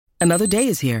Another day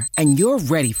is here, and you're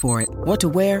ready for it. What to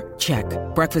wear? Check.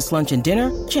 Breakfast, lunch, and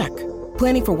dinner? Check.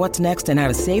 Planning for what's next and how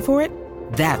to save for it?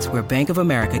 That's where Bank of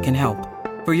America can help.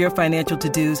 For your financial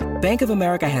to-dos, Bank of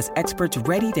America has experts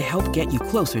ready to help get you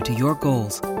closer to your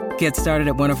goals. Get started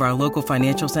at one of our local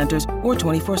financial centers or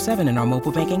 24/7 in our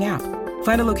mobile banking app.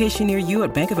 Find a location near you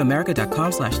at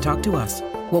bankofamerica.com/talktous.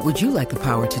 What would you like the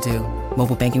power to do?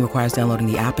 Mobile banking requires downloading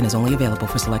the app and is only available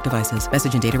for select devices.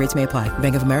 Message and data rates may apply.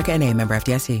 Bank of America N.A., member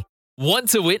FDIC. Want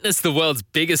to witness the world's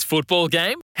biggest football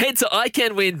game? Head to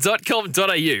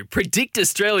iCanWin.com.au, predict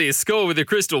Australia's score with a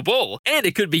crystal ball, and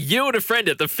it could be you and a friend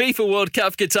at the FIFA World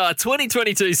Cup Qatar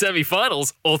 2022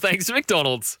 semi-finals, all thanks to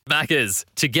McDonald's. Maccas,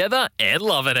 together and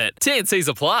loving it. TNCs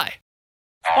apply.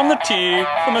 On the tee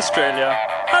from Australia,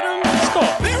 Adam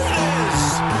Scott. There it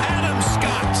is! Adam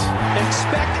Scott.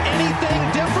 Expect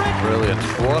anything different? Brilliant.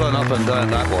 What an up and down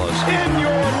that was. In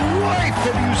your life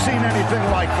have you seen anything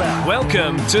like that?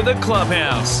 Welcome to the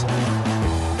Clubhouse.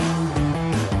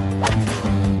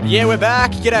 Yeah, we're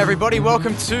back. G'day, everybody.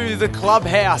 Welcome to the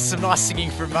Clubhouse. Some nice singing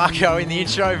from Marco in the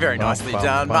intro. Very nicely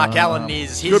done. Mark Allen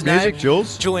is his Good name. music,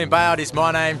 Jules. Julian Bayard is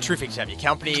my name. Terrific to have your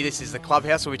company. This is the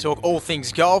Clubhouse where we talk all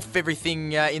things golf.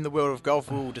 Everything in the world of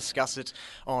golf. We'll discuss it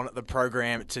on the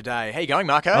program today. How you going,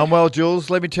 Marco? I'm well, Jules.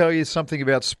 Let me tell you something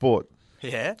about sport.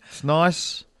 Yeah? It's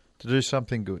nice to do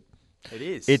something good. It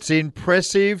is. It's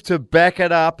impressive to back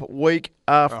it up week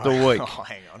after week. Oh,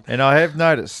 hang on. And I have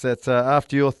noticed that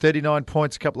after your 39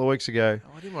 points a couple of weeks ago,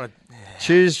 I didn't want to...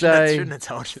 Tuesday, Shouldn't have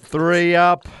told you. 3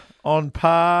 up on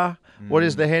par. What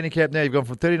is the handicap now? You've gone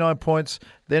from 39 points,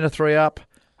 then a 3 up.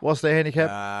 What's the handicap?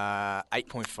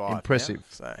 8.5. Impressive. Yeah?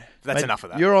 So that's Mate, enough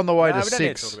of that. You're on the way No, to we don't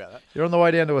need to 6. talk about that. You're on the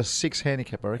way down to a 6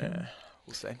 handicap, I reckon. Yeah,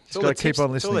 we'll see. It's gotta keep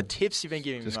on It's all the listening. tips you've been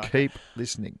giving Just me, Marco. keep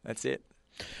listening. That's it.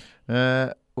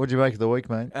 What'd you make of the week,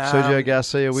 mate? Sergio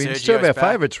Garcia wins. Two of Sergio's our back.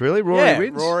 favourites, really. Rory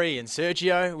wins. Rory and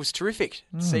Sergio. It was terrific.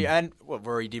 See, and what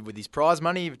Rory did with his prize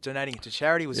money, donating it to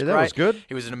charity, was great. That was good.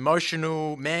 He was an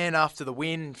emotional man after the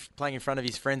win, playing in front of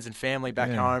his friends and family back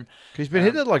home. He's been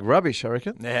hitting it like rubbish, I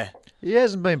reckon. Yeah. He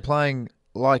hasn't been playing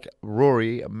like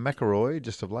Rory McIlroy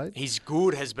just of late. His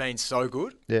good has been so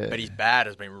good, but his bad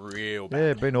has been real bad.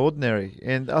 Yeah, been ordinary.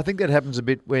 And I think that happens a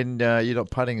bit when you're not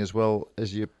putting as well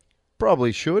as you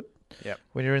probably should. Yep.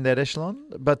 When you're in that echelon.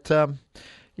 But, to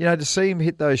see him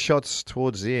hit those shots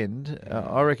towards the end,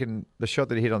 I reckon the shot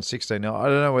that he hit on 16, now I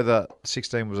don't know whether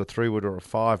 16 was a 3-wood or a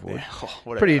 5-wood. Yeah.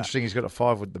 Oh, Pretty interesting he's got a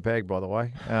 5-wood in the bag, by the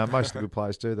way. Most of the good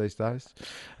players do these days.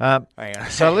 Hang on.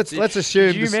 So let's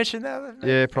assume... Did you mention that?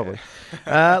 Yeah, probably.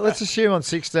 Let's assume on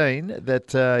 16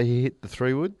 that he hit the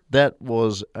 3-wood. That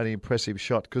was an impressive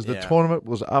shot because the tournament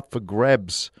was up for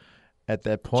grabs at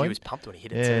that point. He was pumped when he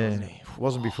hit it too, wasn't he? It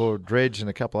wasn't before Dredge and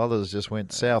a couple others just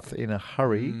went south in a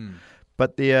hurry.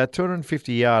 But the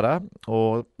 250-yarder,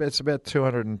 or it's about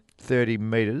 230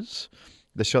 metres,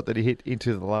 the shot that he hit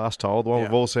into the last hole, the one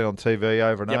we've all seen on TV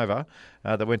over and over,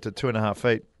 that went to 2.5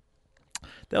 feet.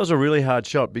 That was a really hard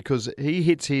shot because he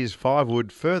hits his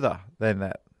 5-wood further than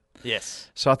that. Yes.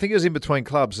 So I think it was in between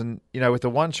clubs. And, with the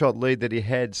one-shot lead that he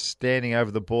had standing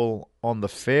over the ball on the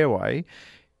fairway,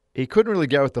 he couldn't really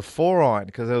go with the 4-iron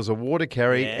because there was a water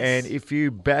carry. Yes. And if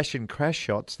you bash and crash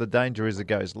shots, the danger is it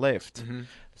goes left. Mm-hmm.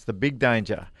 It's the big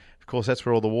danger. Of course, that's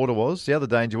where all the water was. The other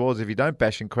danger was if you don't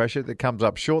bash and crash it, it comes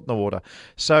up short in the water.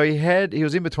 So he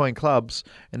was in between clubs,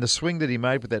 and the swing that he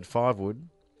made with that 5-wood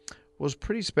was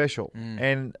pretty special.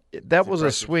 And that was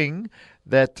a swing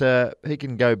that he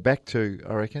can go back to,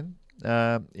 I reckon,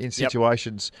 in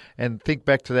situations and think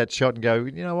back to that shot and go,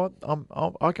 you know what,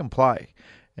 I can play.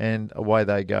 And away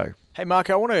they go. Hey,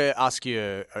 Marco, I want to ask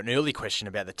you an early question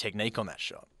about the technique on that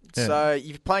shot. Yeah. So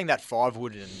you're playing that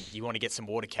 5-wood and you want to get some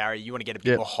water carry. You want to get a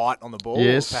bit more height on the ball,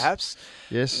 perhaps.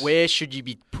 Yes. Where should you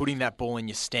be putting that ball in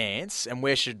your stance, and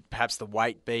where should perhaps the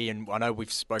weight be? And I know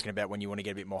we've spoken about when you want to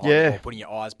get a bit more height, on the ball, putting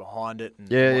your eyes behind it.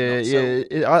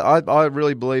 And I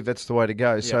really believe that's the way to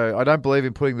go. So I don't believe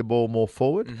in putting the ball more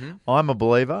forward. Mm-hmm. I'm a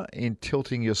believer in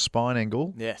tilting your spine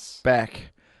angle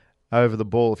back over the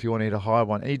ball if you want to hit a high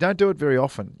one. And you don't do it very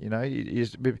often.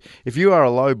 If you are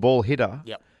a low ball hitter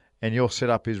and your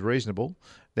setup is reasonable,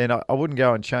 then I wouldn't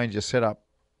go and change your setup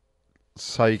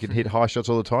so you can hit high shots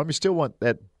all the time. You still want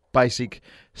that basic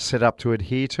setup to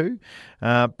adhere to.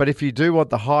 But if you do want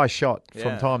the high shot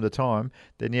from time to time,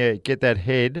 then get that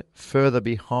head further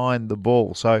behind the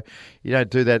ball. So you don't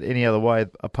do that any other way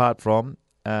apart from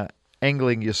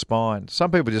angling your spine.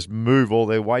 Some people just move all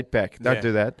their weight back. Don't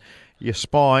do that. Your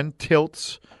spine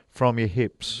tilts from your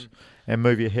hips and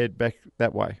move your head back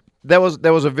that way. That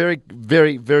was a very,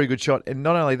 very, very good shot. And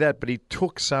not only that, but he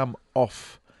took some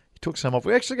off.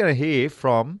 We're actually going to hear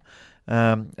from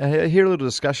I hear a little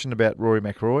discussion about Rory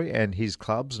McIlroy and his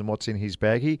clubs and what's in his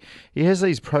bag. He has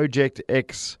these Project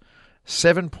X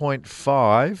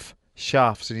 7.5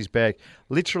 shafts in his bag,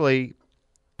 literally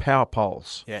power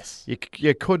poles. Yes.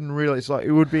 You couldn't really. It's like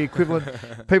it would be equivalent.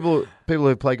 People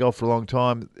who play golf for a long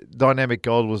time, Dynamic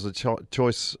Gold was the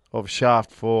choice of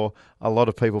shaft for a lot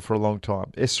of people for a long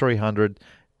time. S300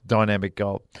 Dynamic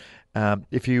Gold.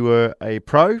 If you were a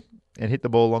pro and hit the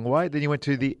ball a long way, then you went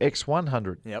to the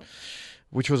X100. Yep.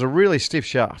 Which was a really stiff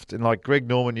shaft. And like Greg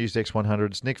Norman used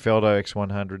X100s, Nick Faldo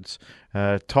X100s,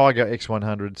 Tiger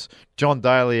X100s, John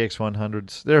Daly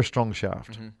X100s. They're a strong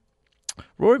shaft. Mm-hmm.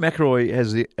 Rory McIlroy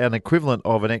has an equivalent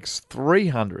of an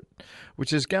X300,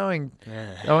 which is going...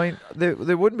 I mean,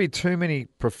 there wouldn't be too many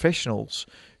professionals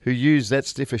who use that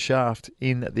stiffer shaft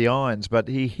in the irons, but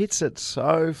he hits it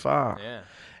so far. Yeah.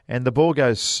 And the ball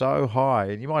goes so high.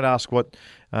 And you might ask what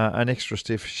an extra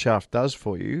stiff shaft does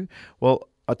for you. Well,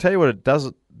 I'll tell you what it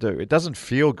doesn't do. It doesn't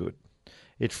feel good.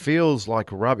 It feels like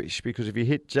rubbish because if you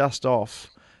hit just off,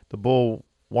 the ball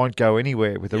won't go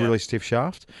anywhere with a really stiff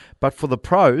shaft. But for the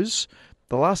pros,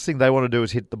 the last thing they want to do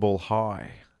is hit the ball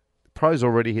high. Pros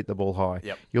already hit the ball high.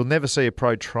 Yep. You'll never see a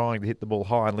pro trying to hit the ball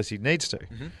high unless he needs to.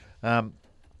 Mm-hmm.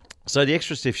 So the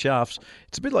extra stiff shafts,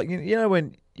 it's a bit like, you know,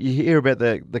 when you hear about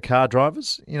the car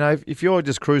drivers, you know, if you're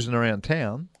just cruising around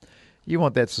town, you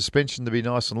want that suspension to be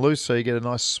nice and loose so you get a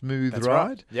nice smooth ride.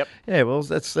 Right. Yep. Yeah, well,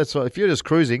 that's what, if you're just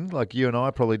cruising, like you and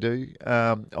I probably do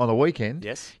on a weekend,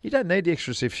 yes, you don't need the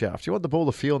extra stiff shaft. You want the ball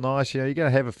to feel nice. You know, you're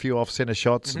going to have a few off-centre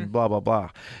shots and blah, blah, blah.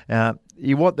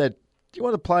 You want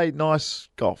to play nice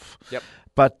golf. Yep.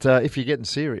 But if you're getting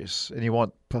serious and you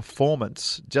want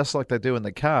performance, just like they do in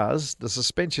the cars, the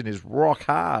suspension is rock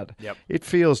hard. Yep. It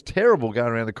feels terrible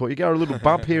going around the court. You go a little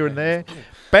bump here and there,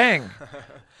 bang.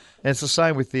 And it's the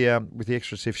same with the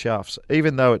extra stiff shafts.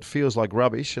 Even though it feels like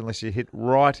rubbish, unless you hit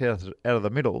right out of the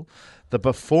middle, the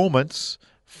performance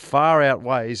far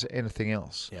outweighs anything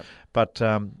else. Yep. But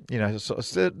you know,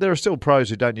 so there are still pros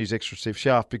who don't use extra stiff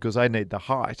shaft because they need the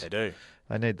height. They do.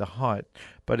 They need the height.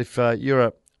 But if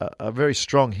you're a very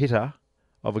strong hitter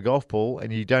of a golf ball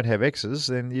and you don't have X's,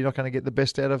 then you're not going to get the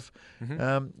best out of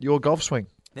your golf swing.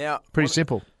 Now, pretty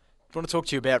simple. I want to talk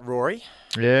to you about Rory.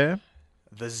 Yeah.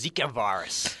 The Zika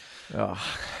virus. Oh,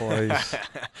 please.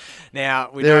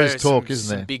 Now, we there know is talk, isn't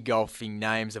there? Some big golfing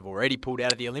names have already pulled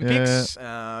out of the Olympics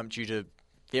due to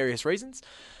various reasons.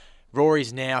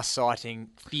 Rory's now citing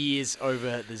fears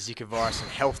over the Zika virus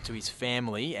and health to his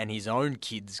family and his own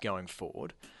kids going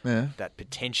forward. Yeah. That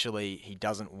potentially he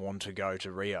doesn't want to go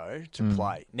to Rio to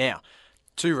play. Now,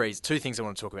 two things I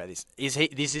want to talk about this. Is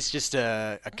this just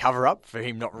a cover-up for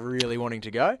him not really wanting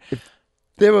to go?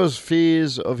 There was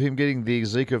fears of him getting the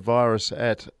Zika virus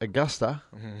at Augusta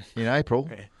in April.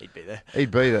 Yeah, he'd be there.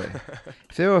 He'd be there.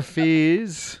 If there were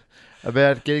fears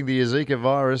about getting the Zika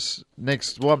virus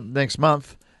next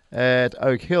month at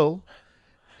Oak Hill,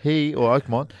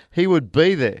 Oakmont, he would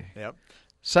be there. Yep.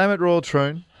 Same at Royal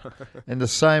Troon and the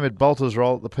same at Bolter's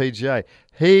Roll at the PGA.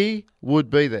 He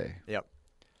would be there. Yep.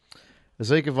 The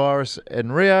Zika virus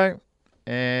in Rio,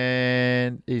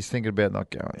 and he's thinking about not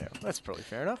going. Yeah, that's probably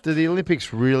fair enough. Do the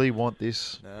Olympics really want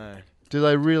this? No. Do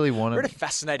they really want I read a it?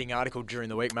 fascinating article during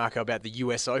the week, Marco, about the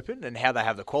US Open and how they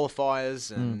have the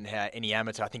qualifiers and how any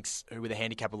amateur, I think, who with a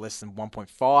handicap of less than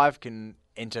 1.5 can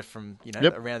enter from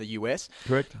around the US.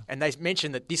 Correct. And they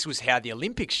mentioned that this was how the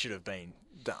Olympics should have been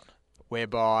done,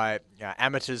 whereby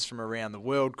amateurs from around the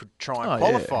world could try and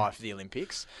qualify for the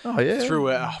Olympics through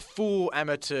a full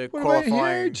amateur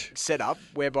qualifying setup,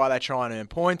 whereby they try and earn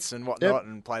points and whatnot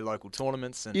and play local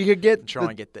tournaments and try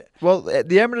and get there. Well,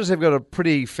 the amateurs have got a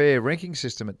pretty fair ranking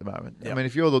system at the moment. Yep. I mean,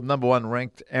 if you're the number one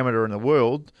ranked amateur in the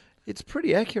world, it's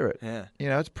pretty accurate. Yeah. You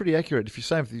know, it's pretty accurate.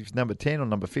 If you're number 10 or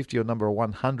number 50 or number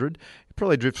 100, it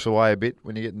probably drifts away a bit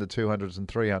when you get in the 200s and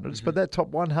 300s. But that top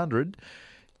 100...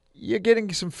 you're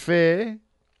getting some fair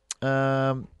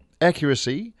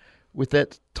accuracy with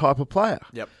that type of player.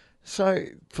 Yep. So,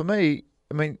 for me,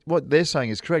 I mean, what they're saying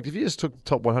is correct. If you just took the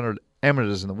top 100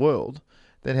 amateurs in the world,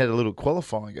 then had a little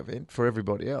qualifying event for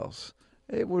everybody else,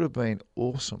 it would have been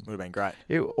awesome. Would have been great.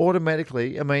 It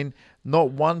automatically, I mean, not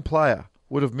one player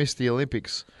would have missed the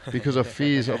Olympics because of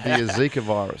fears of the Zika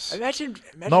virus. Imagine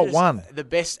not one. The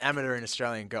best amateur in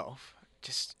Australian golf.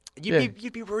 Just...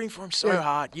 You'd be rooting for him so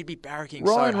hard. You'd be barracking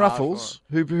so hard. Ryan Ruffles,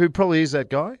 who probably is that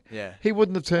guy, he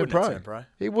wouldn't have turned pro.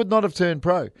 He would not have turned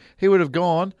pro. He would have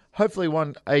gone, hopefully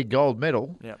won a gold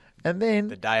medal, and then...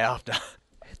 the day after.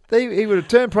 he would have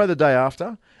turned pro the day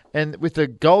after, and with the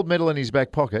gold medal in his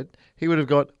back pocket, he would have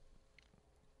got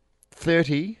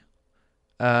 30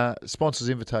 sponsors'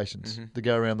 invitations to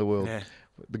go around the world.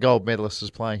 the gold medalist is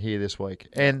playing here this week.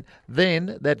 And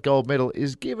then that gold medal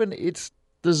is given its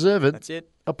deserved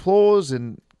applause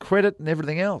and credit and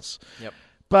everything else. Yep.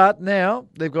 But now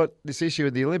they've got this issue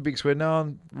in the Olympics where no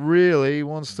one really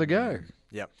wants to go.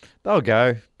 Yep. They'll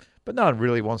go, but no one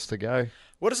really wants to go.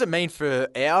 What does it mean for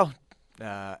our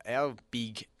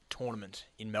big tournament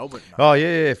in Melbourne? Mate? Oh,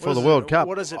 yeah, for the World Cup.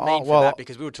 What does it mean for that?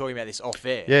 Because we were talking about this off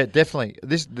air. Yeah, definitely.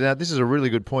 This is a really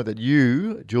good point that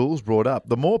you, Jules, brought up.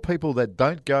 The more people that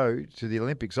don't go to the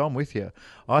Olympics, I'm with you.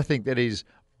 I think that is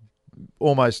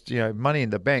almost, money in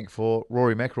the bank for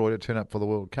Rory McIlroy to turn up for the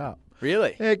World Cup.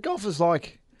 Really? Yeah, golfers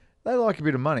they like a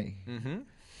bit of money. Mm-hmm.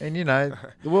 And,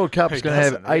 the World Cup is going to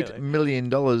have $8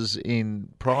 million in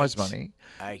prize money.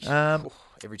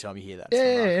 Every time you hear that.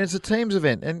 Yeah, and it's a teams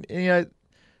event. And,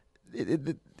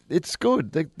 it's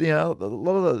good. A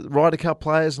lot of the Ryder Cup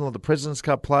players and a lot of the President's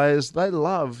Cup players, they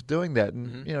love doing that.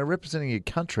 And, representing your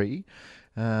country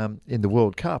in the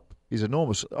World Cup is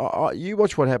enormous. You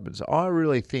watch what happens. I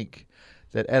really think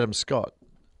that Adam Scott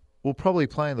will probably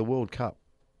play in the World Cup.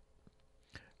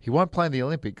 He won't play in the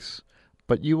Olympics,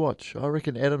 but you watch. I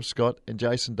reckon Adam Scott and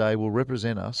Jason Day will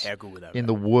represent us in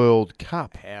the World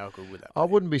Cup. How good would that be? I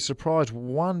wouldn't be surprised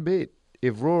one bit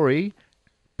if Rory,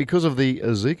 because of the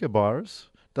Zika virus,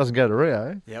 doesn't go to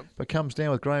Rio, but comes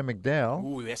down with Graham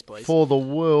McDowell for the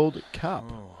World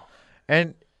Cup. Oh.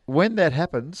 And when that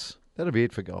happens, that'll be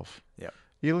it for golf. Yep.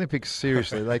 The Olympics,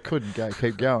 seriously, they couldn't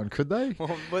keep going, could they?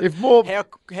 Well,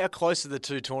 how close are the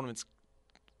two tournaments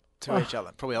to each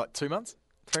other? Probably like 2 months?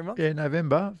 3 months? Yeah,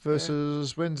 November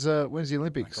versus when's the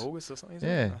Olympics? Like August or something,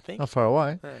 I think. Not far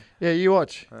away. Yeah, you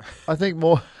watch. I think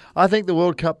the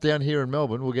World Cup down here in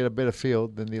Melbourne will get a better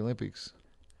field than the Olympics.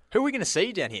 Who are we going to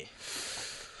see down here?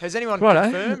 Has anyone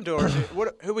confirmed, or who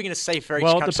are we going to see for each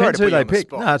country? Well, it depends who they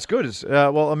pick. No, it's good. It's,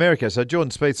 America. So Jordan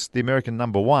Spieth's the American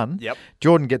number one. Yep.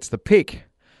 Jordan gets the pick.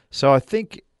 So I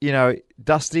think,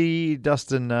 Dustin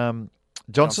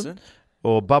Johnson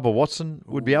or Bubba Watson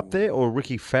would be up there, or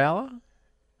Ricky Fowler.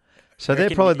 So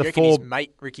they're probably the four. His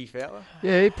mate, Ricky Fowler?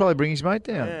 Yeah, he'd probably bring his mate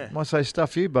down. Yeah. Might say,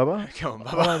 stuff you, Bubba. Come on,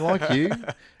 Bubba. I don't like you.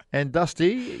 And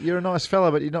Dusty, you're a nice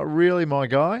fella, but you're not really my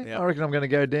guy. Yep. I reckon I'm going to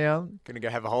go down. Going to go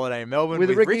have a holiday in Melbourne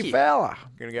with Ricky Fowler.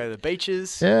 Going to go to the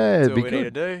beaches. Yeah, that's what we need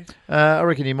to do. I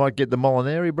reckon you might get the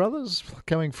Molinari brothers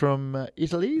coming from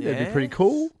Italy. Yes. That'd be pretty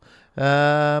cool.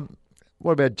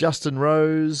 What about Justin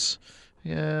Rose?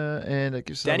 Yeah, and it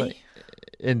gives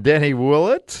and Danny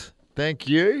Willett. Thank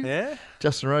you. Yeah.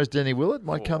 Justin Rose, Danny Willett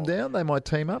might come down. They might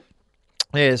team up.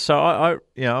 Yeah, so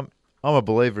I'm a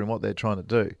believer in what they're trying to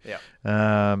do. Yeah.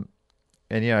 And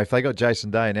if they got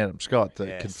Jason Day and Adam Scott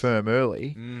to confirm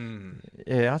early,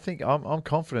 I think I'm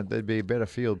confident there'd be a better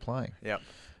field playing. Yeah.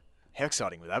 How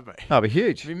exciting would that be? Oh, it'd be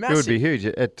huge. It'd be massive. It would be huge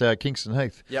at Kingston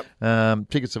Heath. Yep.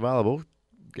 Tickets available.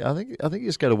 I think you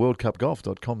just go to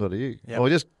worldcupgolf.com.au or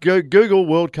just Google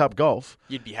World Cup Golf.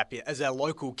 You'd be happy. As our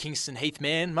local Kingston Heath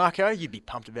man, Marco, you'd be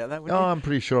pumped about that, wouldn't you? I'm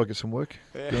pretty sure I'll get some work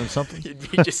doing something.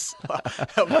 You'd be just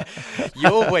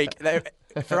your week.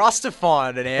 For us to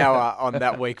find an hour on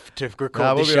that week to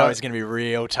record this show is going to be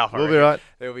real tough. We'll be right.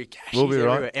 There'll be cash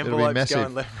everywhere. Envelopes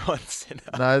going left, right, centre.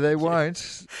 No, they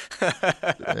won't.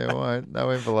 They won't.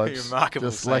 No envelopes. Remarkable.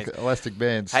 Just elastic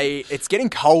bands. Hey, it's getting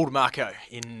cold, Marco,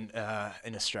 in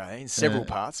Australia, in several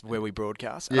parts where we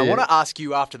broadcast. And I want to ask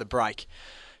you after the break,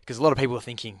 because a lot of people are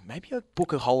thinking, maybe I'll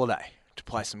book a holiday to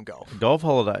play some golf. Golf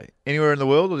holiday? Anywhere in the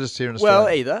world or just here in Australia?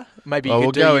 Well, either. Maybe you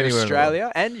could do it in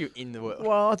Australia and you in the world.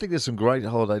 Well, I think there's some great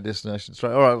holiday destinations. All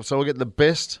right, so we'll get the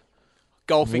best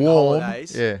golfing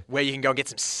holidays where you can go and get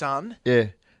some sun. Yeah.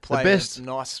 Play the best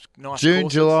nice June,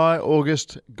 courses. July,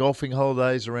 August golfing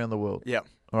holidays around the world. Yeah.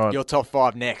 All right. Your top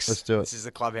 5 next. Let's do it. This is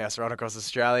the Clubhouse right across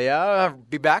Australia. I'll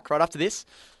be back right after this.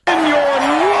 In your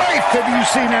life have you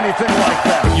seen anything like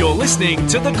that? You're listening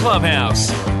to the Clubhouse.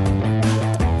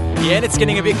 Yeah, and it's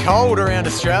getting a bit cold around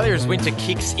Australia as winter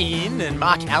kicks in, and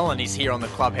Mark Allen is here on the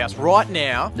Clubhouse right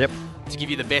now. Yep. To give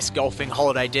you the best golfing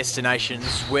holiday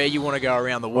destinations where you want to go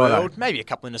around the world. Maybe a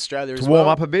couple in Australia as well. To warm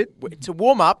up a bit? To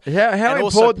warm up. How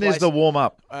important is the warm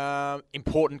up?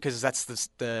 Important because that's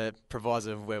the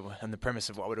proviso and the premise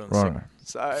of what we're doing. Right.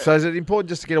 So is it important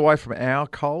just to get away from our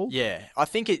cold? Yeah. I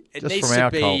think it needs to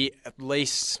be at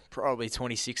least probably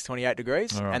 26, 28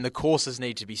 degrees. Right. And the courses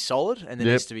need to be solid, and there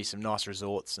needs to be some nice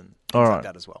resorts and things like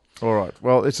that as well. All right.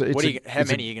 Well, how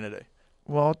many are you going to do?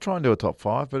 Well, I'll try and do a top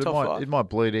 5, but it might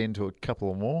bleed into a couple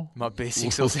or more. Might be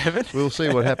 6 or 7. We'll see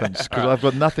what happens because I've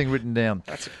got nothing written down.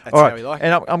 That's how we like it.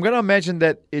 And I'm going to imagine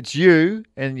that it's you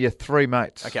and your 3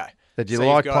 mates. Okay. That you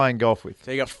like playing golf with.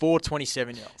 So you got 4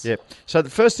 27-year-olds. Yep. So the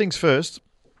first things first,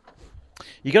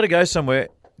 you got to go somewhere.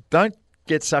 Don't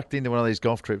get sucked into one of these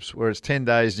golf trips where it's 10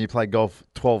 days and you play golf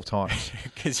 12 times.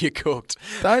 Because you're cooked.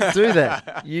 Don't do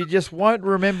that. You just won't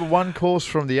remember one course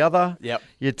from the other. Yep.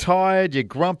 You're tired. You're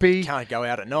grumpy. Can't go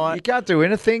out at night. You can't do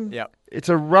anything. Yep. It's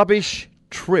a rubbish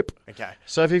trip. Okay.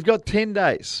 So if you've got 10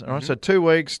 days, all right, so 2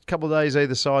 weeks, a couple of days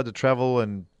either side to travel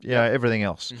and everything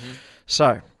else. Mm-hmm.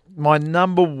 So my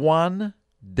number one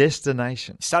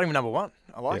destination. Starting with number one.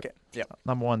 I like it. Yep.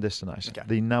 Number one destination. Okay.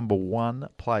 The number one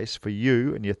place for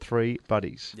you and your 3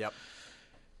 buddies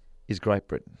is Great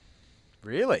Britain.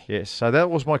 Really? Yes. So that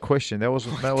was my question. That was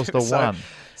the one.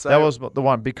 That was the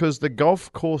one because the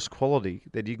golf course quality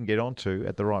that you can get onto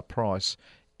at the right price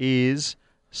is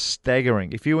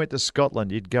staggering. If you went to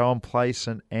Scotland, you'd go and play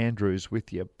St Andrews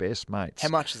with your best mates. How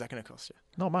much is that going to cost you?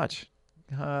 Not much.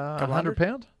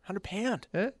 £100. £100?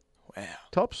 Yeah. Wow.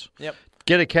 Tops? Yep.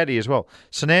 Get a caddy as well.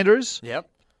 St Andrews. Yep.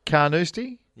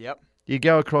 Carnoustie. Yep. You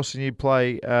go across and you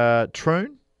play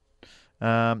Troon.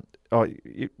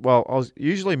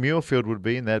 Usually Muirfield would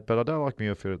be in that, but I don't like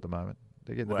Muirfield at the moment.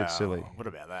 They're getting a bit silly. What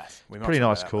about that? Pretty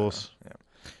nice course. Yeah.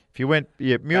 If you went,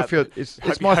 Muirfield,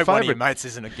 it's my favourite. One of your mates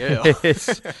isn't a girl.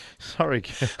 Yes. Sorry.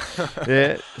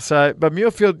 Yeah. So, but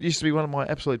Muirfield used to be one of my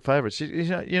absolute favourites.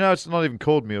 You know, it's not even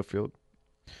called Muirfield,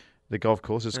 the golf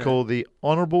course. It's called the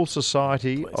Honourable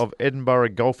Society of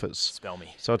Edinburgh Golfers. Spell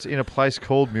me. So it's in a place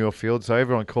called Muirfield. So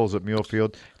everyone calls it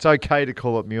Muirfield. It's okay to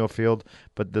call it Muirfield,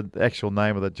 but the actual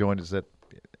name of the joint is that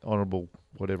Honourable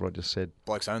whatever I just said.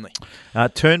 Blokes only.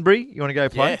 Turnberry, you want to go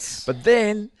play? Yes. But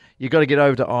then you got to get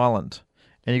over to Ireland.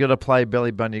 And you got to play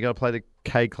Bellybun. You got to play the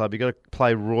K Club. You got to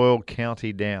play Royal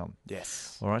County Down.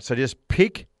 Yes. All right. So just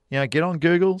pick. Get on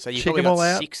Google. So you check them all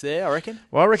out. 6 there, I reckon.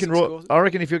 Well, I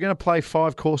reckon if you're going to play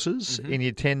 5 courses in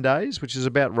your 10 days, which is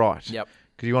about right. Yep.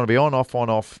 Because you want to be on,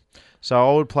 off.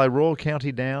 So I would play Royal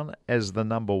County Down as the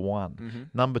number 1. Mm-hmm.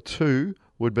 Number 2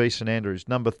 would be St Andrews.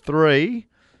 Number 3,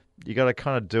 you got to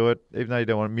kind of do it, even though you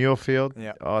don't want Muirfield.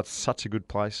 Yep. Oh, it's such a good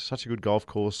place, such a good golf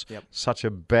course, yep. Such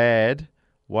a bad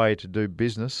way to do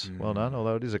business. Well done,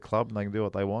 although it is a club and they can do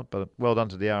what they want, but well done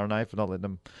to the RNA for not letting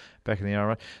them back in the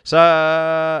RNA. So,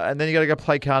 and then you got to go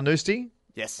play Carnoustie.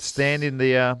 Yes. Stand in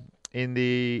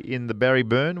the Barry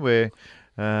Burn where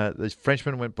the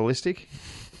Frenchman went ballistic.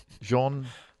 Jean,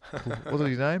 what was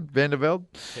his name? Van der Velde.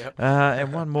 Yep.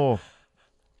 And one more.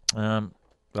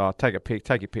 Take your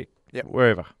pick. Yep.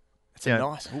 Wherever. It's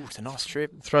a nice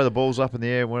trip. Throw the balls up in the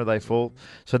air and where do they fall?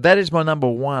 So that is my number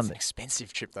 1. It's an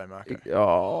expensive trip though, Marco.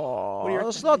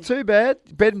 It's not too bad.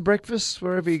 Bed and breakfasts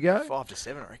wherever you go. 5 to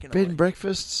 7, I reckon. Bed and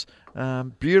breakfasts,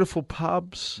 beautiful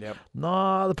pubs. Yep.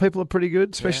 No, the people are pretty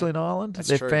good, especially in Ireland.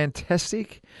 They're true.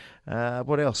 fantastic.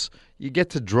 What else? You get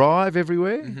to drive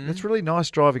everywhere. Mm-hmm. It's really nice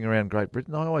driving around Great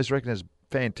Britain. I always reckon it's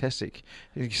fantastic.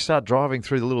 You start driving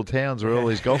through the little towns where all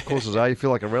these golf courses are. You feel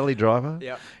like a rally driver.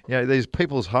 Yeah. These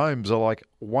people's homes are like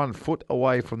 1 foot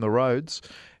away from the roads.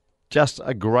 Just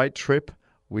a great trip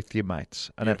with your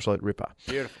mates. An absolute ripper.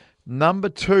 Beautiful. Number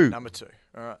 2. All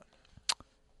right.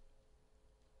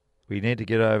 We need to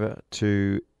get over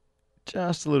to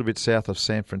just a little bit south of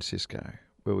San Francisco,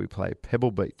 where we play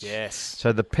Pebble Beach. Yes.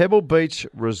 So the Pebble Beach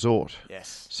Resort.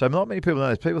 Yes. So not many people know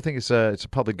this. People think it's a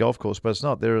public golf course, but it's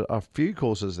not. There are a few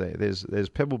courses there. There's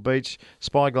Pebble Beach,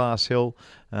 Spyglass Hill,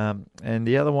 and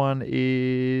the other one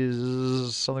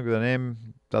is something with an M.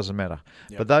 Doesn't matter.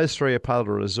 Yep. But those 3 are part of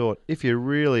the resort. If you're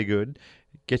really good,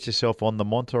 get yourself on the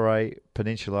Monterey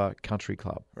Peninsula Country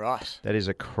Club. Right. That is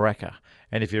a cracker.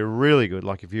 And if you're really good,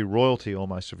 like if you're royalty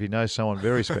almost, if you know someone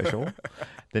very special,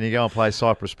 then you go and play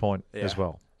Cypress Point as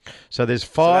well. So there's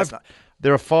 5.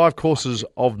 There are 5 courses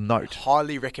of note.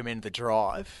 Highly recommend the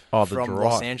drive from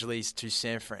Los Angeles to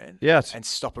San Fran. Yes. And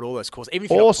stop at all those courses. Even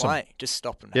if you're not playing, just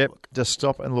stop and have a look. Just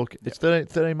stop and look. It's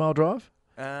 13-mile drive?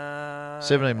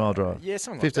 17-mile drive. Yeah,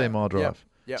 something like that. 15-mile drive.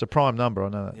 Yep. It's a prime number, I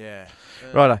know that. Yeah.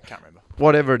 Righto. Can't remember.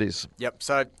 Whatever it is. Yep.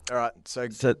 So, all right. So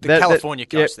the California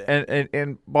coast there.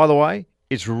 And by the way,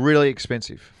 it's really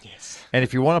expensive. Yes. And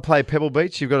if you want to play Pebble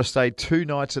Beach, you've got to stay 2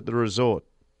 nights at the resort.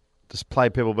 Just play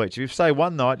Pebble Beach. If you stay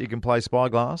 1 night, you can play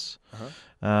Spyglass.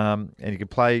 And you can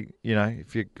play,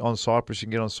 if you're on Cypress, you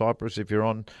can get on Cypress. If you're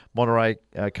on Monterey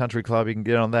Country Club, you can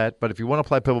get on that. But if you want to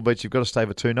play Pebble Beach, you've got to stay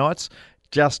for 2 nights.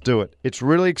 Just do it. It's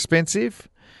really expensive.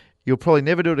 You'll probably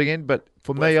never do it again. But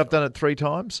for me, I've done it 3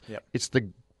 times. Yep. It's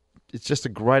just a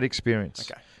great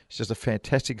experience. Okay. It's just a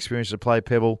fantastic experience to play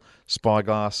Pebble,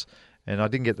 Spyglass. And I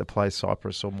didn't get to play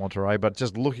Cypress or Monterey, but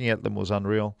just looking at them was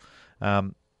unreal.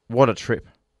 What a trip.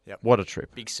 Yep. What a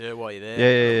trip. Big Sur while you're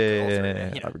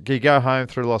there. Yeah. You go home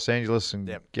through Los Angeles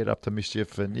and get up to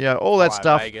Mischief and all that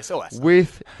stuff Vegas, all that stuff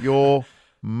with your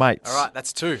mates. All right,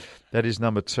 that's 2. That is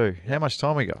number 2. How much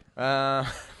time we got?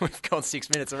 We've got 6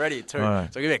 minutes already at 2.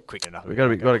 Right. So we'll get quick enough. We've got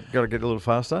to get a little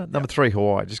faster. Number 3,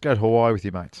 Hawaii. Just go to Hawaii with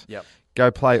your mates. Yep. Go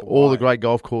play all the great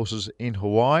golf courses in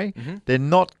Hawaii. Mm-hmm. They're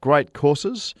not great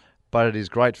courses, but it is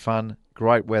great fun,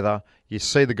 great weather. You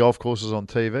see the golf courses on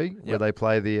TV where they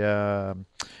play the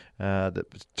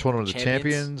Tournament of the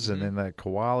Champions and then the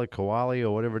Koali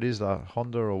or whatever it is, the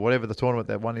Honda or whatever the tournament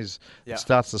that one is that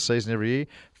starts the season every year.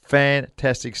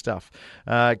 Fantastic stuff.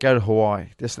 Go to Hawaii.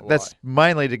 That's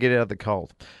mainly to get out of the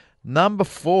cold. Number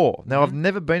 4. Now, I've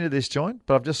never been to this joint,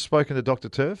 but I've just spoken to Dr.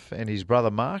 Turf and his brother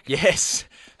Mark. Yes.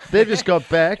 They've just got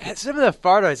back. Some of the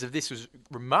photos of this was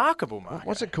remarkable, Mark.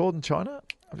 What's it called in China?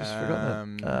 I've just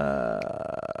forgotten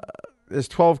it. There's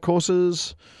 12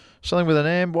 courses. Something with an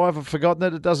M. Why have I forgotten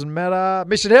it? It doesn't matter.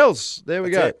 Mission Hills. There we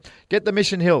go. Get the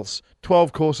Mission Hills.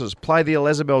 12 courses. Play the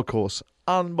Elizabeth course.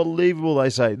 Unbelievable,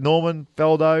 they say. Norman,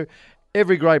 Faldo,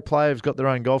 every great player has got their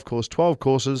own golf course. 12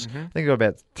 courses. I think they've got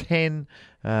about 10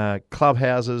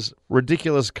 clubhouses.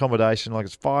 Ridiculous accommodation, like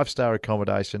it's 5-star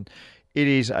accommodation. It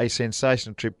is a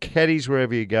sensational trip. Caddies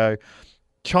wherever you go.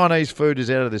 Chinese food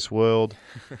is out of this world.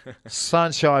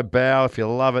 Sunshine Bao, if you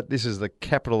love it. This is the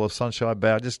capital of Sunshine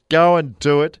Bao. Just go and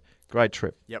do it. Great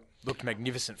trip. Yep. Looked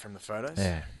magnificent from the photos.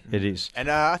 Yeah, it is. And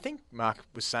I think Mark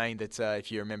was saying that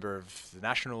if you're a member of the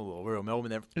National or Royal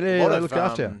Melbourne, they look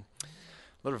after you.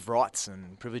 A lot of rights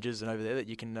and privileges and over there that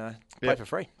you can play for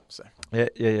free. So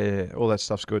Yeah. All that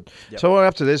stuff's good. Yep. So we're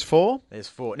up to there's 4. There's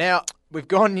 4. Now we've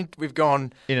gone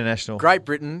international. Great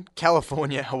Britain,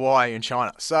 California, Hawaii, and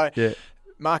China. So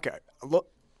Marco, look.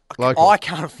 Local. I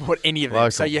can't afford any of them,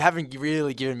 Local. so you haven't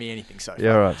really given me anything so far.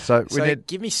 Yeah, right. So we need,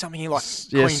 give me something like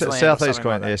Queensland. Southeast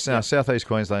Queensland. Southeast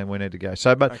Queensland. We need to go.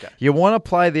 So, but you want to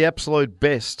play the absolute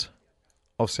best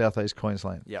of Southeast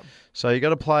Queensland. Yep. So you got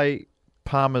to play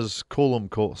Palmer's Coolum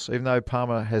course, even though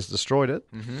Palmer has destroyed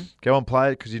it. Mm-hmm. Go and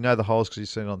play it because you know the holes because you've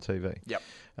seen it on TV.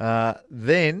 Yep.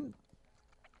 Then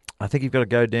I think you've got to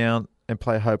go down and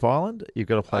play Hope Island. You've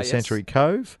got to play Century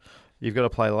Cove. You've got to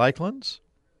play Lakelands.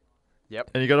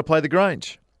 Yep. And you've got to play the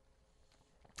Grange.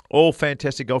 All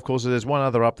fantastic golf courses. There's one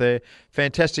other up there.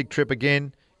 Fantastic trip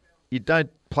again. You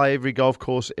don't play every golf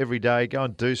course every day. Go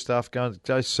and do stuff. Go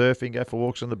surfing. Go for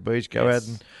walks on the beach. Go out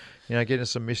and get into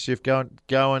some mischief. Go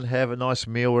and have a nice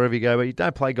meal wherever you go. But you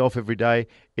don't play golf every day.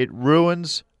 It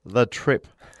ruins the trip.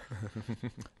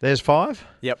 There's 5.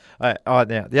 Yep. All right,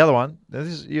 now the other one. Now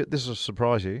this will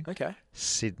surprise you. Okay.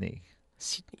 Sydney.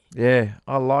 Yeah,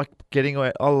 I like getting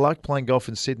away. I like playing golf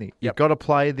in Sydney. You've got to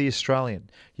play the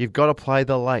Australian. You've got to play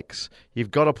the Lakes.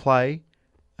 You've got to play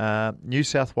New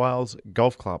South Wales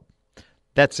Golf Club.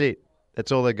 That's it.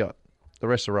 That's all they got. The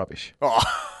rest are rubbish. Oh.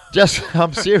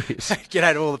 I'm serious. Get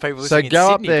out of all the people so listening go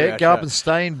in up Sydney there, go up and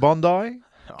stay in Bondi.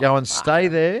 Go and stay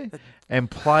there and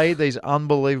play these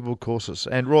unbelievable courses.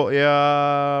 And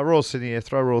Royal Sydney,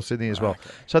 throw Royal Sydney as well. Okay.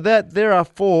 So there are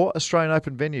 4 Australian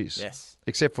Open venues. Yes.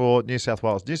 Except for New South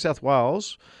Wales. New South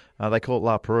Wales, they call it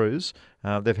La Perouse.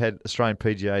 They've had Australian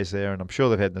PGAs there, and I'm sure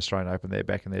they've had an Australian Open there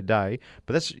back in their day.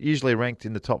 But that's usually ranked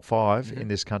in the top 5 in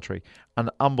this country.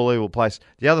 An unbelievable place.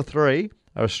 The other 3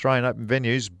 are Australian Open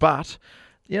venues, but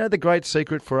the great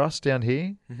secret for us down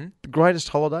here, the greatest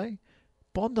holiday,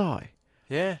 Bondi.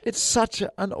 Yeah. It's such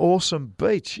an awesome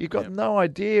beach. You've got no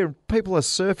idea. People are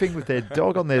surfing with their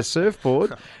dog on their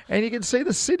surfboard, and you can see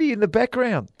the city in the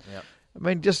background. Yep. I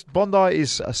mean, just Bondi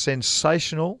is a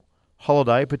sensational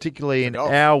holiday, particularly in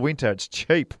our winter. It's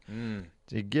cheap.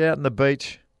 So you get out on the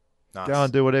beach, go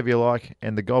and do whatever you like,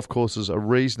 and the golf courses are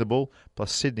reasonable.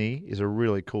 Plus, Sydney is a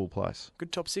really cool place.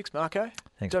 Good top 6, Marco.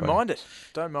 Thanks, Don't mind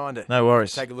it. No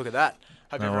worries. Take a look at that.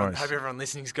 Hope everyone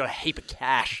listening's got a heap of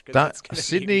cash.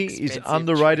 Sydney is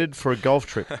underrated for a golf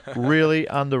trip. Really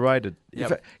underrated.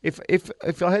 Yep.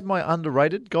 If I had my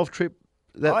underrated golf trip,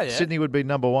 Sydney would be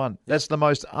number 1. That's the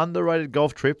most underrated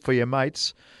golf trip for your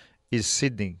mates is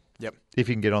Sydney. Yep. If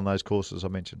you can get on those courses I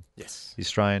mentioned. Yes. The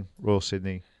Australian, Royal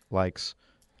Sydney, Lakes,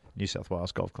 New South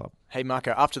Wales Golf Club. Hey,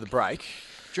 Marco, after the break,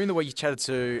 during the week you chatted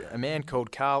to a man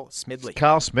called Carl Smedley.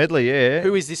 Carl Smedley, yeah.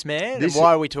 Who is this man and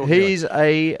why are we talking He's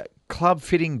a club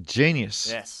fitting genius.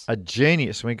 Yes. A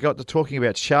genius. We got to talking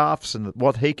about shafts and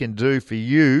what he can do for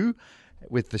you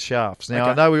with the shafts. Now,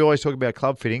 I know we always talk about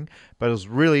club fitting, but it was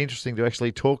really interesting to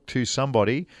actually talk to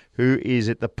somebody who is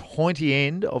at the pointy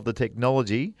end of the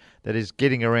technology that is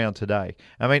getting around today.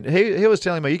 I mean, he was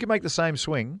telling me you can make the same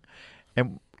swing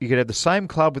and you could have the same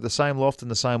club with the same loft and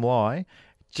the same lie,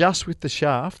 just with the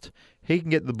shaft, he can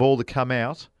get the ball to come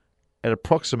out at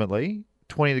approximately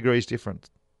 20 degrees different,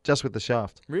 just with the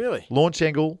shaft. Really? Launch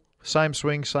angle, same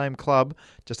swing, same club,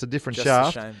 just a different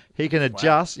shaft. He can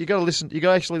adjust. Wow. You got to listen. You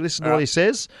got to actually listen to what he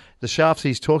says, the shafts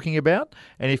he's talking about.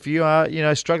 And if you are,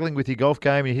 struggling with your golf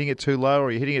game and you're hitting it too low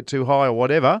or you're hitting it too high or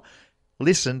whatever,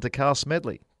 listen to Carl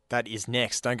Smedley. That is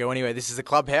next. Don't go anywhere. This is the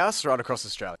Clubhouse right across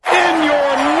Australia. In your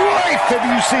life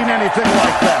have you seen anything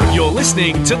like that? You're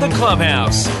listening to the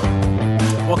Clubhouse.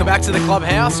 Welcome back to the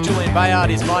Clubhouse. Julian Bayard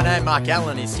is my name. Mark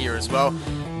Allen is here as well.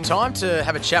 Time to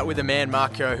have a chat with a man,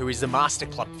 Marco, who is the master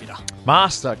club fitter.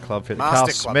 Master club fitter, Carl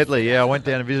Smedley. Yeah, I went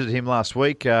down and visited him last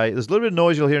week. There's a little bit of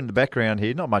noise you'll hear in the background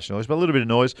here. Not much noise, but a little bit of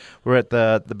noise. We're at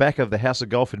the back of the House of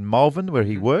Golf in Malvern, where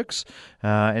he works.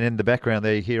 And in the background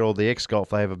there, you hear all the X-Golf.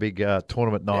 They have a big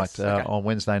tournament night on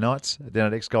Wednesday nights down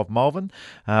at X-Golf Malvern.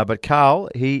 But Carl,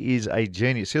 he is a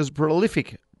genius. He was a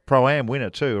prolific Pro-Am winner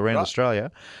too around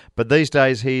Australia. But these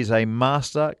days, he's a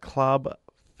master club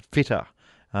fitter.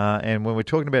 And when we're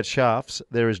talking about shafts,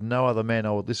 there is no other man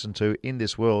I would listen to in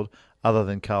this world other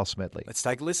than Carl Smedley. Let's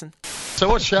take a listen. So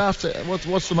what shaft,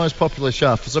 what's the most popular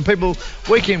shaft? For some people,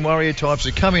 weekend warrior types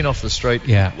who come in off the street,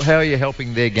 how are you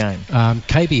helping their game?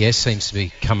 KBS seems to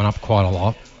be coming up quite a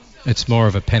lot. It's more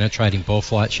of a penetrating ball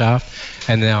flight shaft.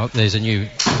 And now there's a new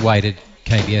weighted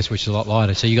KBS, which is a lot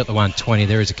lighter. So you got the 120.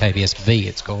 There is a KBS V,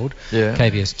 it's called. Yeah.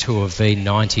 KBS Tour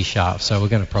V90 shaft. So we're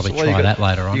going to probably try that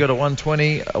later on. You got a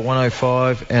 120, a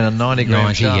 105, and a 90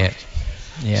 gram shaft.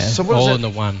 Yeah. So all in the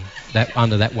one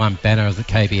under that one banner of the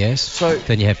KBS. So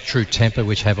then you have True Temper,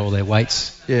 which have all their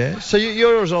weights. Yeah. So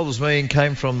you're as old as me and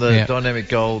came from the Dynamic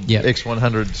Gold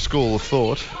X100 school of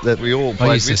thought that we all played.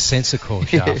 I used the sensor core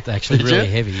shaft, actually, really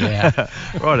heavy. Yeah.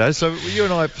 Righto. So you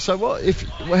and I. So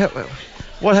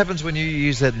what happens when you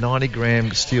use that 90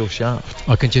 gram steel shaft?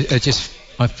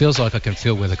 It feels like I can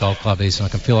feel where the golf club is, and I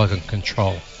can feel like I can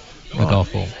control the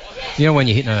golf ball. You know, when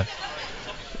you're hitting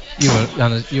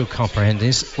you'll comprehend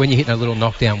this. When you're hitting a little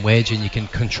knockdown wedge and you can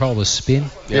control the spin,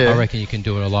 I reckon you can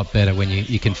do it a lot better when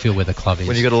you can feel where the club is.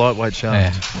 When you got a lightweight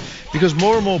shaft. Yeah. Because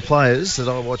more and more players that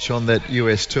I watch on that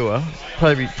US tour,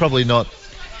 probably not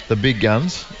the big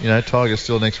guns, Tiger's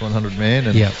still an X100 man,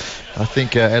 and I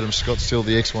think Adam Scott's still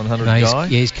the X100 guy.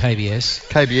 He's KBS.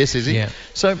 KBS, is he? Yeah.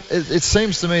 So it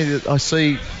seems to me that I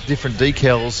see different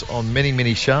decals on many,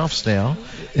 many shafts now,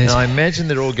 and I imagine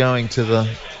they're all going to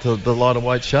the lighter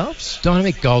weight shafts.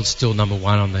 Dynamic Gold's still number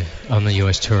one on the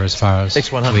US tour as far as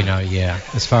X100. We know. Yeah,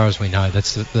 as far as we know,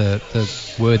 that's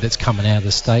the word that's coming out of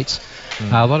the States.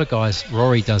 A lot of guys,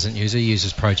 Rory doesn't use it. He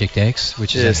uses Project X,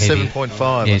 which is a heavy.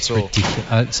 7.5. Yeah, it's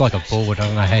ridiculous. It's like a board. I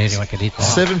don't know how anyone can hit that.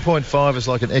 7.5 is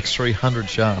like an X300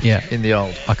 shaft in the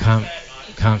old. I can't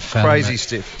fathom crazy that.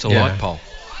 stiff. It's a light pole.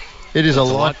 It is a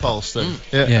light pole, Steve.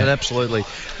 Yeah, absolutely.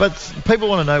 But people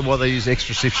want to know why they use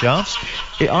extra stiff shafts.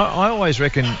 I always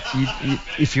reckon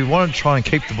if you want to try and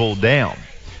keep the ball down,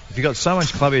 if you've got so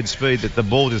much clubhead speed that the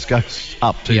ball just goes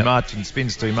up too much and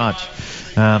spins too much,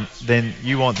 then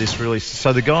you want this really...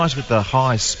 So the guys with the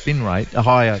high spin rate, a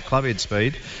higher clubhead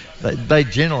speed, they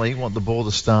generally want the ball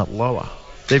to start lower.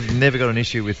 They've never got an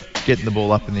issue with getting the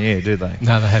ball up in the air, do they?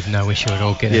 No, they have no issue at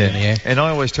all getting it in the air. And I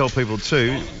always tell people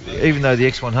too, even though the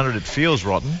X100, it feels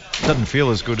rotten, it doesn't feel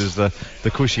as good as the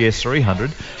cushy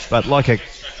S300, but like a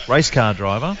race car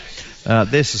driver,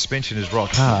 their suspension is rock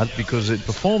hard because it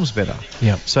performs better.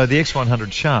 Yep. So the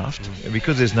X100 shaft,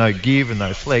 because there's no give and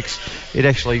no flex, it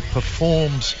actually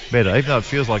performs better. Even though it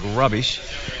feels like rubbish,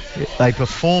 they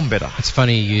perform better. It's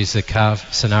funny you use the car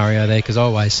scenario there, because I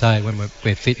always say when we're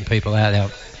fitting people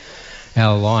out,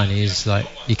 our line is like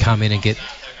you come in and get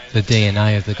the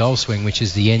DNA of the golf swing, which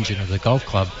is the engine of the golf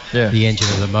club, the engine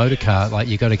of the motor car. Like,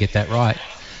 you got to get that right.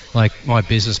 Like my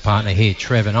business partner here,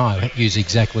 Trev, and I use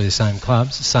exactly the same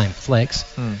clubs, the same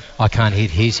flex. I can't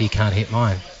hit his, he can't hit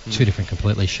mine. Two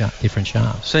completely different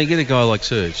shafts. So you get a guy like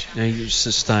Serge,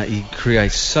 he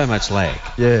creates so much lag.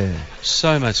 Yeah.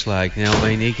 So much lag. Now, I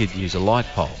mean, he could use a light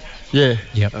pole. Yeah.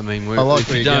 Yep. I mean, I like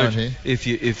if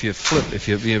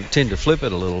you tend to flip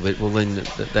it a little bit, well, then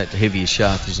that heavier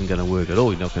shaft isn't going to work at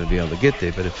all. You're not going to be able to get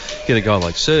there. But if you get a guy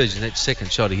like Serge, and that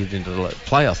second shot he hit into the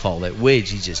playoff hole, that wedge,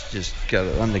 he just got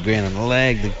underground and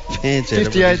lag the pants out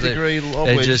of it. 58-degree lob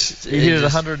wedge. He hit it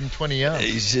 120 yards.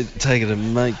 He's taken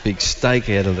a big stake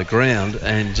out of the ground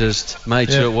and just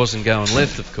made sure it wasn't going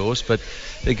left, of course. But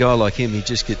a guy like him, he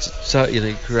just gets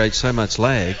he creates so much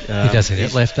lag. He doesn't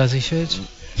hit left, does he, Serge?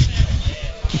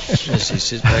 Yes,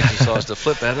 he exercised to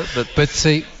flip at it, but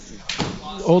see,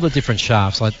 all the different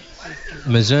shafts, like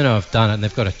Mizuno have done it, and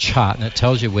they've got a chart, and it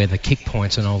tells you where the kick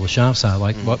points and all the shafts are,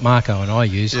 like what Marco and I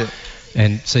use. Yeah.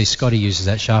 And see, Scotty uses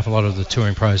that shaft. A lot of the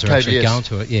touring pros are actually going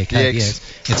to it. Yeah,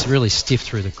 KBS. It's really stiff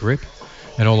through the grip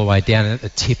and all the way down, and at the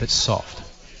tip it's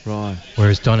soft. Right.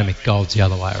 Whereas Dynamic Gold's the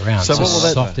other way around. So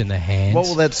soft in the hands. What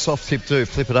will that soft tip do?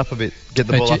 Flip it up a bit, get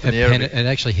the ball up in the air. It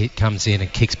actually comes in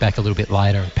and kicks back a little bit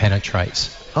later and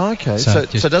penetrates. Oh, okay, so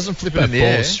it doesn't flip it in the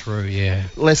air. Balls through, yeah.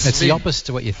 Less it's spin. the opposite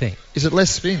to what you think. Is it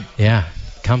less spin? Yeah,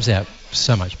 comes out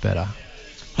so much better.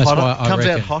 That's Hotter? why I comes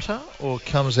reckon, out hotter or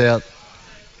comes out...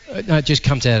 No, it just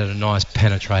comes out at a nice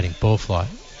penetrating ball flight.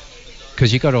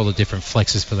 Because you've got all the different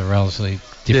flexes for the relatively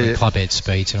different club head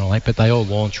speeds and all that, but they all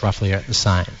launch roughly at the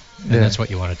same. And that's what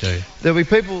you want to do. There'll be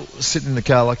people sitting in the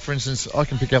car, like, for instance, I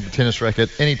can pick up a tennis racket,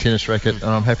 any tennis racket, and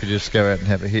I'm happy to just go out and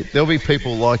have a hit. There'll be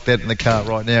people like that in the car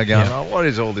right now going, oh, what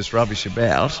is all this rubbish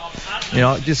about?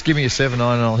 Just give me a 7-9 and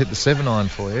I'll hit the 7-9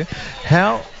 for you.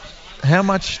 How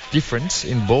much difference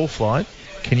in ball flight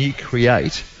can you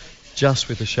create just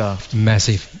with a shaft?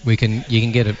 Massive. You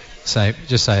can get a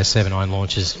 7-9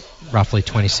 launches roughly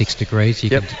 26 degrees.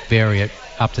 You can vary it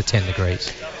up to 10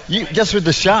 degrees. Just with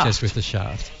the shaft? Just with the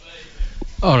shaft.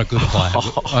 On a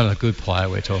good player,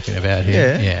 we're talking about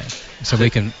here. Yeah. So we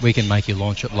can make you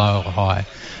launch it low or high.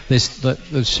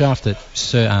 The shaft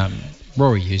that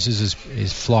Rory uses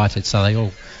is flighted, so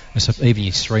even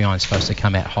your 3-iron's supposed to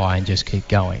come out high and just keep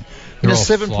going. They're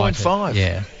 7.5.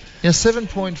 Yeah.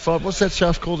 7.5. What's that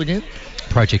shaft called again?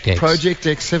 Project X. Project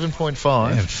X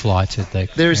 7.5. And flighted.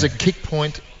 There is a kick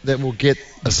point that will get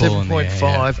a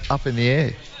 7.5 up in the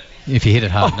air. If you hit it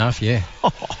hard enough, yeah.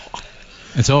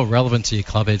 It's all relevant to your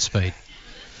club head speed.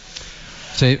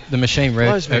 So the machine,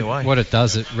 what it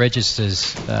does, it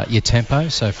registers your tempo.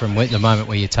 So from the moment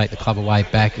where you take the club away,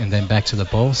 back, and then back to the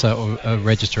ball. So it will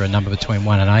register a number between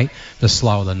 1 and 8. The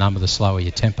slower the number, the slower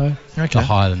your tempo. Okay. The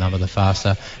higher the number, the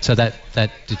faster. So that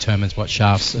determines what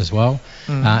shafts as well.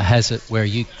 Has it where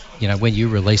when you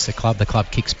release the club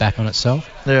kicks back on itself.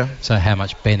 Yeah. So how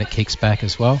much bend it kicks back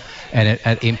as well. And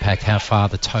at impact, how far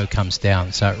the toe comes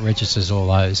down. So it registers all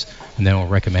those. And then we'll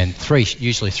recommend 2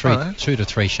 to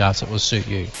 3 shafts that will suit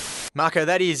you. Marco,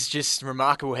 that is just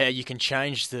remarkable how you can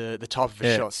change the type of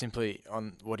a shot simply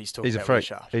on what he's talking about with the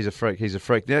shaft. He's a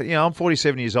freak. Now, I'm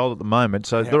 47 years old at the moment,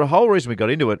 so the whole reason we got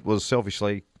into it was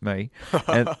selfishly me,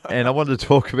 and I wanted to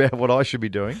talk about what I should be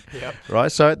doing. Yep.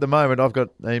 Right. So at the moment, I've got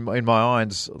in my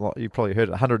irons, you probably heard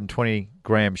it, 120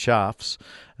 gram shafts.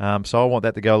 So I want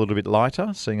that to go a little bit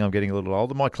lighter, seeing I'm getting a little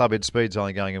older. My club head speed's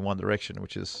only going in one direction,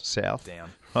 which is south.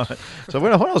 Down. Right. So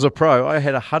when I was a pro, I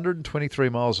had 123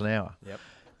 miles an hour. Yep.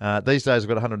 These days I've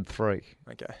got 103.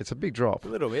 Okay. It's a big drop. A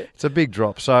little bit. It's a big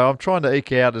drop. So I'm trying to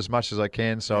eke out as much as I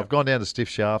can. So I've gone down to stiff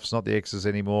shafts, not the X's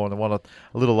anymore, and I want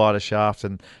a little lighter shaft.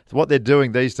 And what they're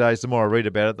doing these days, the more I read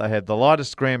about it, they have the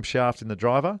lightest gram shaft in the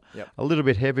driver, a little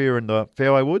bit heavier in the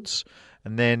fairway woods,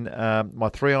 and then my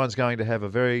 3-iron's going to have a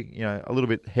little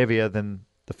bit heavier than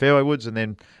the fairway woods, and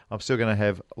then I'm still going to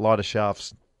have lighter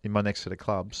shafts in my next set of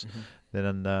clubs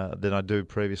than I do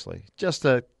previously. Just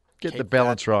to get the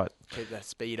balance right. Keep that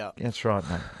speed up. That's right,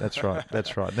 mate. That's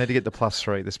right. Need to get the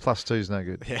 +3. This +2's no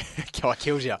good. Yeah, it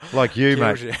kills you. Like you,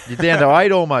 mate. You're down to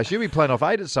 8 almost. You'll be playing off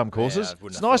 8 at some courses.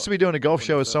 It's nice to be doing a golf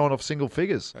show with someone off single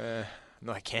figures.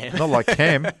 Not like Cam. Not like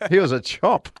Cam. He was a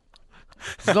chop.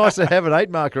 It's nice to have an 8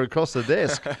 marker across the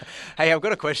desk. Hey, I've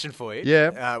got a question for you.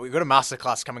 Yeah. We've got a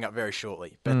masterclass coming up very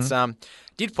shortly. But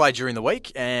did play during the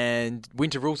week, and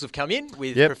winter rules have come in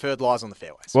with preferred lies on the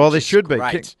fairways. Well, there should be.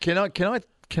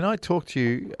 Can I talk to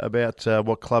you about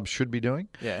what clubs should be doing?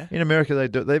 Yeah. In America,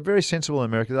 they're very sensible in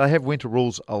America. They have winter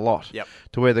rules a lot. Yep.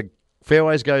 To where the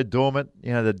fairways go dormant,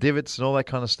 the divots and all that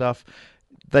kind of stuff.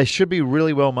 They should be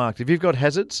really well marked. If you've got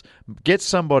hazards, get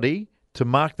somebody to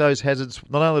mark those hazards,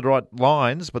 not only the right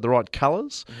lines, but the right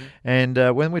colours. And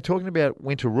when we're talking about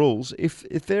winter rules, if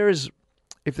there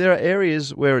are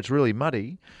areas where it's really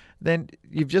muddy, then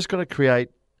you've just got to create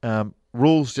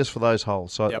rules just for those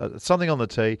holes. So something on the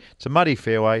tee, it's a muddy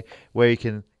fairway where you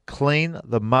can clean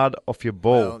the mud off your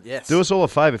ball. Well, yes. Do us all a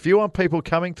favour. If you want people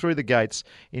coming through the gates,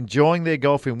 enjoying their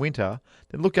golf in winter,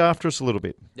 then look after us a little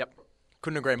bit. Yep.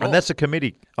 Couldn't agree more. And that's a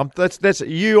committee. That's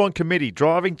you on committee,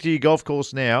 driving to your golf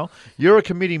course now. You're a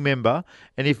committee member,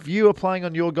 and if you are playing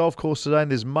on your golf course today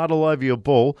and there's mud all over your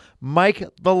ball, make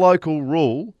the local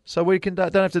rule so we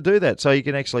don't have to do that. So you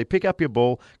can actually pick up your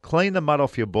ball, clean the mud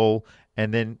off your ball,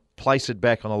 and then place it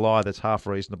back on a lie that's half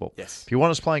reasonable. Yes. If you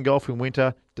want us playing golf in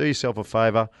winter, do yourself a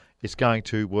favour. It's going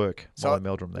to work. So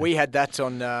Meldrum there. We had that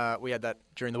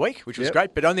during the week, which was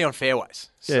great, but only on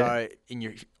fairways. Yeah.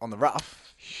 So on the rough.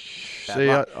 See,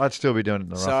 I'd still be doing it in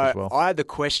the rough as well. So I had the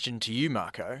question to you,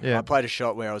 Marco. Yeah. I played a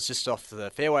shot where I was just off the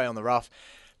fairway on the rough,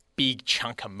 big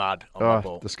chunk of mud on my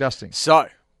ball. Disgusting. So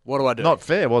what do I do? Not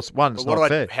fair. Well, it's not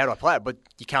fair. How do I play it? But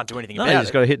you can't do anything about it. You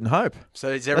just got to hit and hope.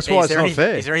 So that's why it's not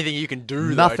fair. Is there anything you can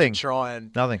do Nothing. to try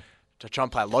and Nothing. To try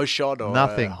and play a low shot or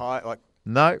nothing. A high,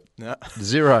 No,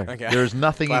 zero. Okay. There is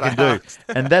nothing you can do.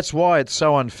 And that's why it's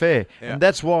so unfair. Yeah. And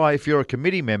that's why if you're a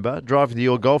committee member driving to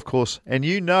your golf course and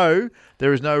you know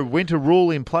there is no winter rule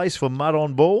in place for mud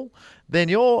on ball, then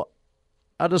you're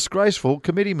a disgraceful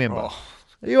committee member. Oh.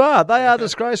 You are. They are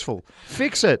disgraceful.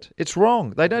 Fix it. It's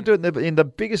wrong. They don't do it in the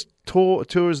biggest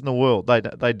tours in the world.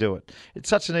 They do it. It's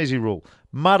such an easy rule.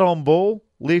 Mud on ball,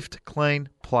 lift, clean,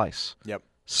 place. Yep.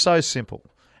 So simple.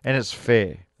 And it's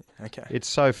fair. Okay. It's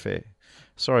so fair.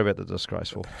 Sorry about the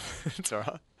disgraceful. It's all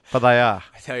right. But they are.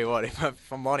 I tell you what,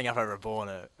 if I'm lining up over a ball and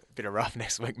a bit of rough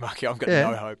next week, Marky, I've got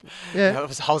no hope. Yeah.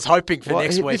 I was hoping for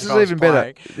next week. This is even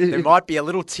better. There might be a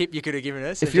little tip you could have given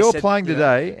us. If you're playing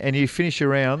today and you finish your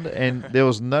round and there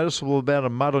was noticeable amount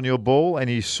of mud on your ball and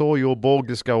you saw your ball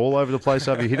just go all over the place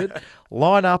after you hit it,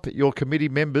 line up your committee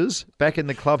members back in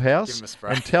the clubhouse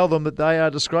and tell them that they are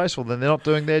disgraceful and they're not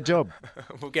doing their job.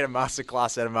 We'll get a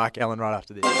masterclass out of Mark Allen right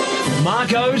after this.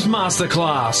 Marco's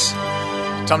Masterclass.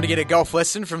 Time to get a golf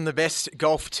lesson from the best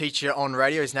golf teacher on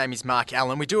radio. His name is Mark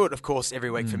Allen. We do it, of course, every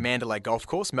week for Mandalay Golf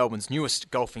Course, Melbourne's newest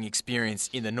golfing experience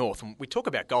in the north. And we talk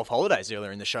about golf holidays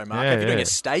earlier in the show, Mark. If you're doing a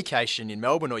staycation in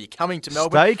Melbourne or you're coming to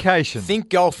Melbourne, think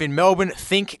golf in Melbourne,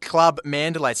 think Club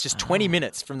Mandalay. It's just 20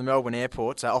 minutes from the Melbourne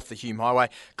airport, off the Hume Highway.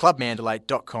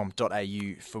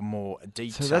 clubmandalay.com.au for more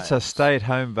details. So that's a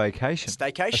stay-at-home vacation.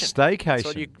 Staycation. A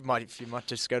staycation. So you might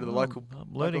just go to the local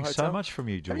I'm learning local so much from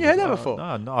you, George. Have you heard that before?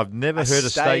 No, I've never heard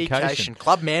of staycation.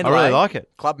 Club Mandalay. I really like it.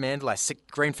 Club Mandalay.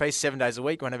 Green fees 7 days a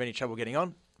week. Won't have any trouble getting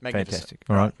on. Magnificent. Fantastic.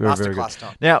 All right. Very, very good. Masterclass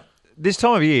time. Now, this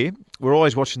time of year, we're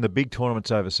always watching the big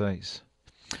tournaments overseas.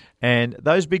 And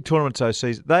those big tournaments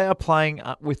overseas, they are playing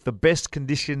with the best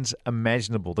conditions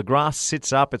imaginable. The grass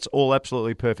sits up. It's all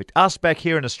absolutely perfect. Us back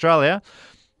here in Australia,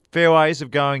 fairways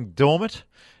of going dormant.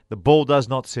 The ball does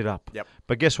not sit up. Yep.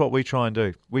 But guess what we try and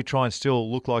do? We try and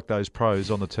still look like those pros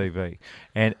on the TV.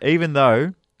 And even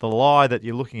though the lie that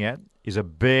you're looking at is a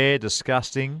bare,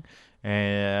 disgusting,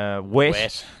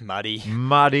 wet,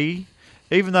 muddy.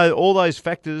 Even though all those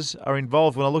factors are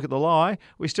involved when I look at the lie,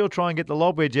 we still try and get the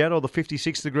lob wedge out or the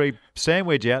 56-degree sand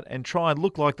wedge out and try and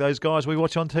look like those guys we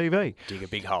watch on TV. Dig a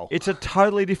big hole. It's a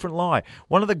totally different lie.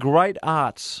 One of the great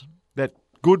arts that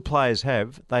good players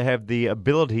have, they have the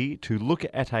ability to look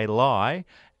at a lie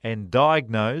and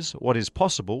diagnose what is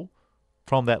possible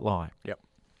from that lie. Yep.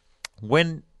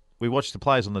 When we watch the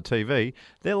players on the TV,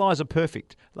 their lies are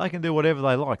perfect. They can do whatever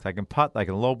they like. They can putt, they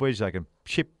can lob wedge, they can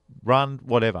chip, run,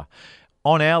 whatever.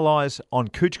 On our lies on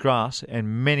couch grass,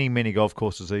 and many, many golf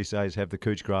courses these days have the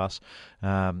couch grass,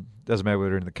 doesn't matter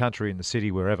whether in the country, in the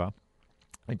city, wherever,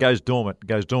 it goes dormant. It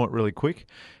goes dormant really quick.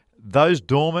 Those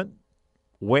dormant,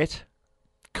 wet,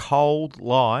 cold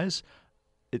lies,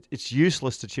 it's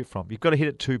useless to chip from. You've got to hit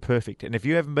it too perfect. And if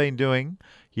you haven't been doing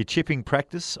your chipping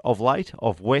practice of late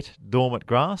of wet, dormant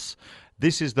grass,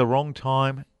 this is the wrong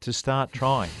time to start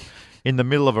trying in the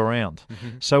middle of a round.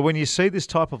 Mm-hmm. So when you see this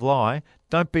type of lie,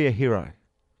 don't be a hero.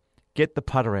 Get the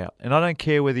putter out. And I don't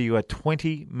care whether you are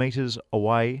 20 metres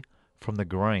away from the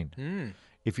green.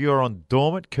 If you're on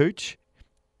dormant couch,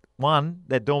 one,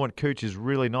 that dormant couch is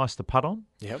really nice to putt on.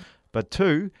 Yep. But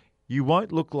two, you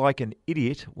won't look like an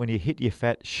idiot when you hit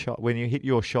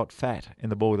your shot fat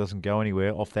and the ball doesn't go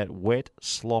anywhere off that wet,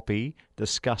 sloppy,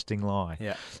 disgusting lie.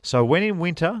 Yeah. So when in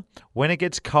winter, when it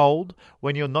gets cold,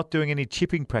 when you're not doing any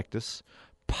chipping practice,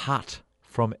 putt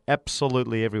from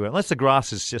absolutely everywhere. Unless the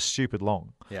grass is just stupid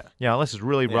long. Yeah. Unless it's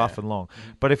really rough and long.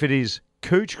 Mm-hmm. But if it is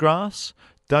couch grass,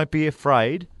 don't be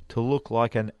afraid to look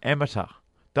like an amateur.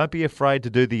 Don't be afraid to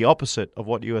do the opposite of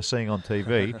what you are seeing on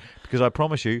TV because I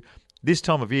promise you, this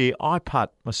time of year, I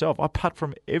putt myself. I putt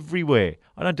from everywhere.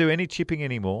 I don't do any chipping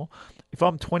anymore. If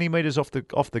I'm 20 metres off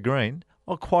the green,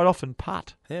 I'll quite often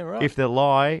putt. Yeah, right. If the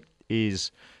lie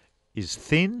is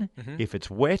thin, if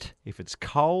it's wet, if it's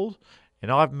cold,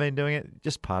 and I haven't been doing it,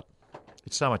 just putt.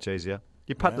 It's so much easier.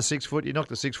 You putt the 6 foot, you knock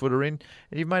the 6-footer in,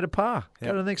 and you've made a par.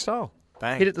 Go to the next hole.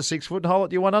 Bang. Hit it the 6 foot and hole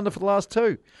it. You 1 under for the last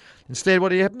 2. Instead,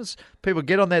 what happens? People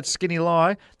get on that skinny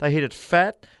lie. They hit it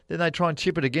fat. Then they try and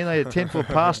chip it again. They hit a 10-foot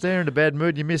pass there in a bad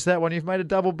mood. You miss that one. You've made a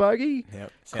double bogey.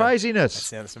 Yep. Craziness. That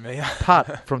sounds familiar.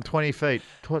 Putt from 20 feet,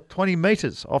 20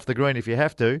 metres off the green if you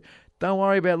have to. Don't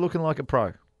worry about looking like a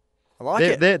pro. I like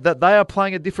it. They are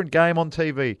playing a different game on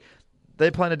TV.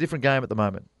 They're playing a different game at the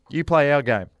moment. You play our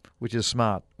game, which is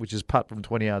smart, which is putt from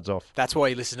 20 yards off. That's why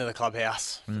you listen to the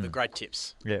Clubhouse for the great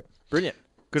tips. Yeah. Brilliant.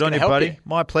 Good on you, buddy.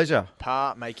 My pleasure.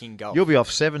 Par making golf. You'll be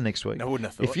off 7 next week. I wouldn't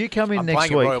have thought. If you come in next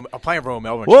week, I'm playing Royal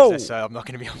Melbourne Tuesday, so I'm not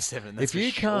going to be on 7. That's if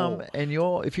you for come sure. and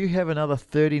if you have another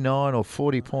 39 or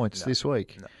 40 points this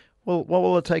week, well, what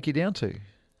will it take you down to?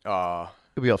 Oh,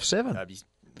 You'll be off 7.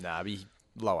 I'll be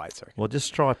Low 8, sorry. Well,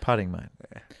 just try putting, mate.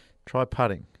 Yeah. Try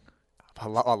putting. I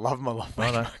love my life,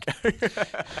 mate.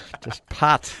 Just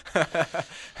putt.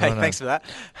 Hey, thanks for that.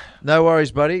 No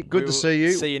worries, buddy. Good to see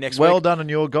you. See you next week. Well done on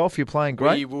your golf. You're playing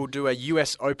great. We will do a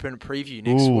US Open preview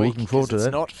next week. Looking forward to that.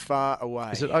 It's not far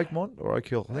away. Is it Oakmont or Oak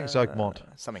Hill? I think it's Oakmont.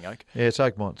 Something Oak. Yeah, it's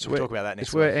Oakmont. We'll talk about that next week.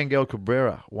 It's where Angel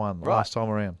Cabrera won last time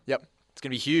around. Yep. It's going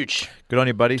to be huge. Good on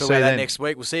you, buddy. Talk See you about that then. next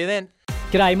week. We'll see you then.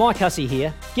 G'day, Mike Hussey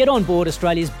here. Get on board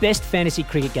Australia's best fantasy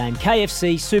cricket game,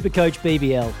 KFC Supercoach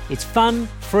BBL. It's fun,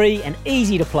 free and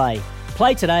easy to play.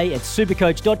 Play today at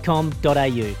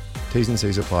supercoach.com.au. T's and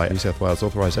C's apply. New South Wales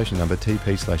authorisation number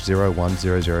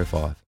TP/01005.